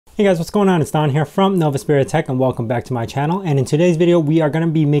Hey guys, what's going on? It's Don here from Novaspirit Tech and welcome back to my channel. And in today's video, we are going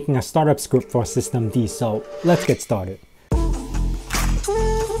to be making a startup script for SystemD. So let's get started.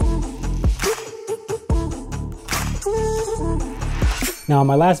 Now in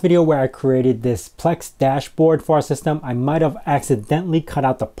my last video where I created this Plex dashboard for our system, I might have accidentally cut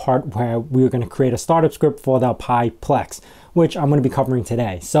out the part where we were going to create a startup script for the Pi Plex, which I'm going to be covering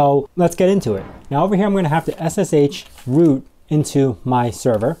today. So let's get into it. Now over here, I'm going to have to SSH root into my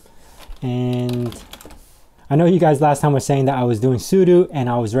server. And I know you guys last time were saying that I was doing sudo and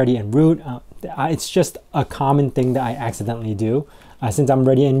I was ready in root. It's just a common thing that I accidentally do. Since I'm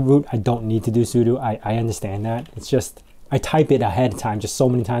ready in root, I don't need to do sudo. I understand that. It's just, I type it ahead of time, just so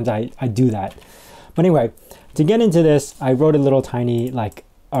many times I do that. But anyway, to get into this, I wrote a little tiny, like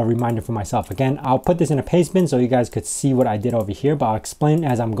a reminder for myself. Again, I'll put this in a paste bin so you guys could see what I did over here, but I'll explain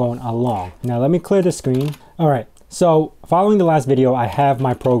as I'm going along. Now let me clear the screen. All right. So following the last video, I have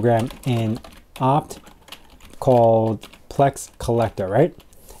my program in opt called plex collector, right?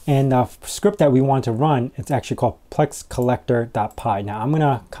 And the script that we want to run, it's actually called plex collector.py. Now I'm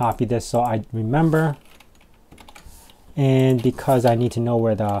gonna copy this so I remember. And because I need to know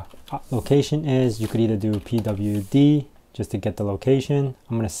where the location is, you could either do pwd just to get the location.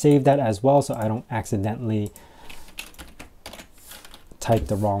 I'm gonna save that as well so I don't accidentally type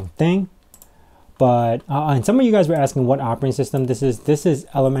the wrong thing. But and some of you guys were asking what operating system this is. This is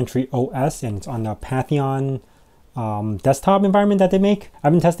Elementary OS, and it's on the Pantheon desktop environment that they make.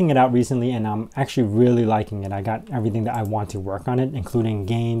 I've been testing it out recently, and I'm actually really liking it. I got everything that I want to work on it, including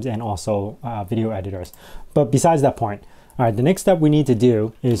games and also video editors. But besides that point, all right, the next step we need to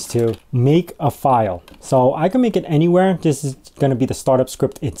do is to make a file. So I can make it anywhere. This is going to be the startup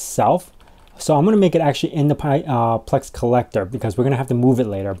script itself. So I'm going to make it actually in the Plex collector because we're going to have to move it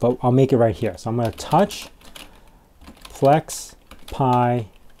later, but I'll make it right here. So I'm going to touch plex pi.service.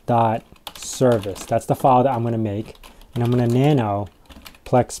 That's the file that I'm going to make. And I'm going to nano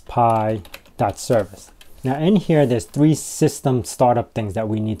plex pi.service. Now in here, there's three system startup things that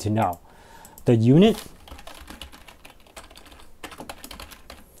we need to know. The unit.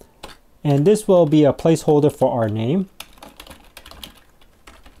 And this will be a placeholder for our name.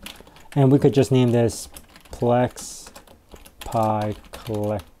 And we could just name this Plex Pi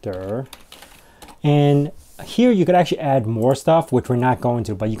Collector. And here you could actually add more stuff, which we're not going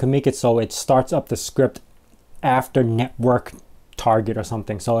to, but you can make it so it starts up the script after network target or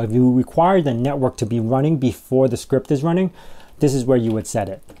something. So if you require the network to be running before the script is running, this is where you would set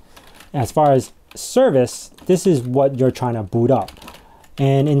it. As far as service, this is what you're trying to boot up.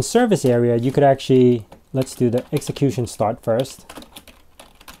 And in service area, you could actually, let's do the execution start first.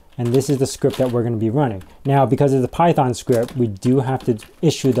 And this is the script that we're going to be running. Now, because of the Python script, we do have to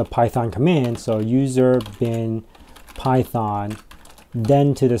issue the Python command. So user bin Python,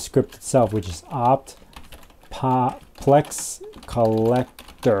 then to the script itself, which is opt plex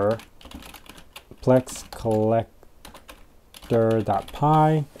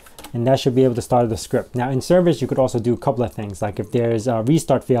collector.py. And that should be able to start the script. Now in service, you could also do a couple of things. Like if there's a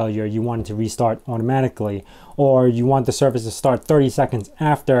restart failure, you want it to restart automatically, or you want the service to start 30 seconds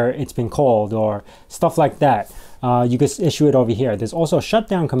after it's been called, or stuff like that. You could issue it over here. There's also a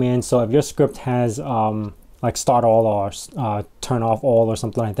shutdown command. So if your script has like start all or turn off all or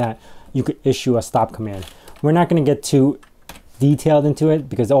something like that, you could issue a stop command. We're not going to get too detailed into it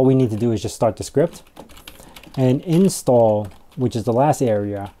because all we need to do is just start the script. And install, which is the last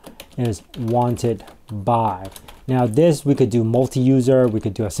area, is wanted by. Now this, we could do multi-user, we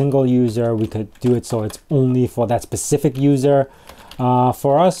could do a single user, we could do it so it's only for that specific user.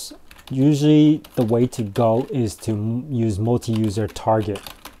 For us, usually the way to go is to use multi-user target.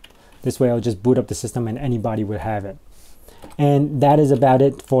 This way it'll just boot up the system and anybody would have it. And that is about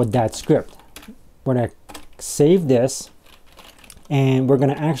it for that script. We're gonna save this and we're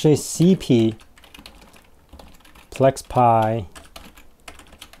gonna actually cp plex pi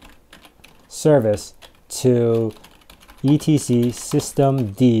service to etc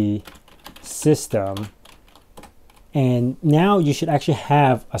systemd system, and now you should actually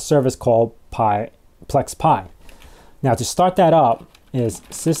have a service called plex pi. Now to start that up is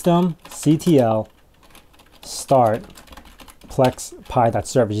systemctl start plex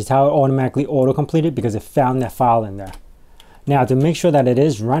pi.service. It's how it automatically auto completed because it found that file in there. Now to make sure that it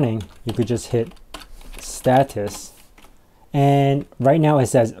is running, you could just hit status, and right now it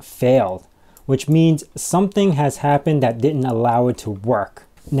says failed, which means something has happened that didn't allow it to work.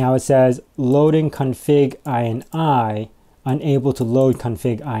 Now it says loading config ini, unable to load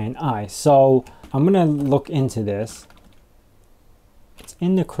config ini. So I'm gonna look into this. It's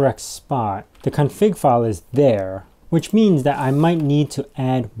in the correct spot. The config file is there. which means that I might need to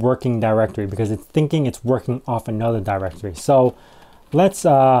add working directory because it's thinking it's working off another directory. So let's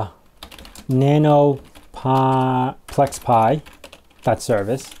nano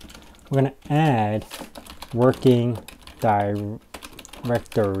plexpi.service. We're going to add working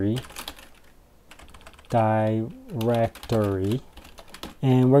directory,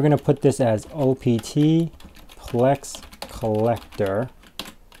 and we're going to put this as opt plex collector.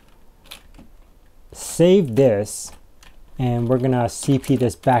 Save this, and we're going to cp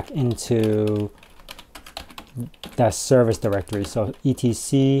this back into that service directory. So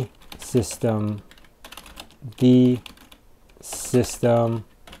etc systemd system,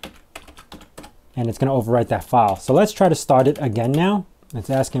 and it's going to overwrite that file. So let's try to start it again now. It's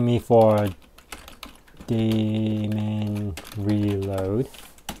asking me for daemon reload.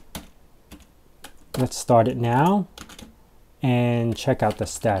 Let's start it now and check out the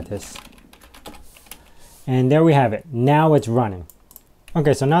status. And there we have it. Now it's running.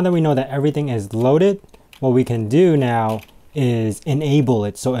 Okay, so now that we know that everything is loaded, what we can do now is enable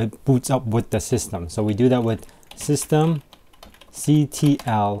it so it boots up with the system. So we do that with systemctl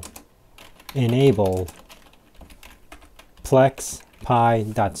enable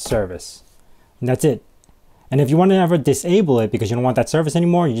plexpi.service. And that's it. And if you want to ever disable it because you don't want that service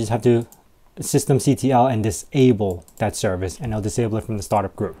anymore, you just have to systemctl and disable that service, and it'll disable it from the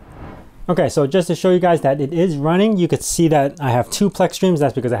startup group. Okay, so just to show you guys that it is running, you could see that I have 2 Plex streams.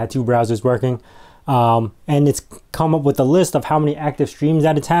 That's because I had 2 browsers working. And it's come up with a list of how many active streams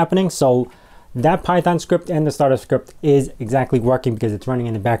that it's happening. So that Python script and the startup script is exactly working because it's running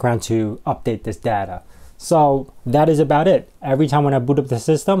in the background to update this data. So that is about it. Every time when I boot up the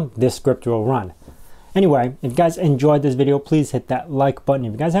system, this script will run. Anyway, if you guys enjoyed this video, please hit that like button.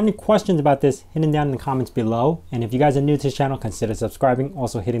 If you guys have any questions about this, hit them down in the comments below. And if you guys are new to this channel, consider subscribing.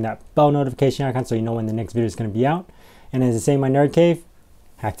 Also hitting that bell notification icon so you know when the next video is going to be out. And as I say in my nerd cave,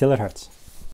 hack till it hurts.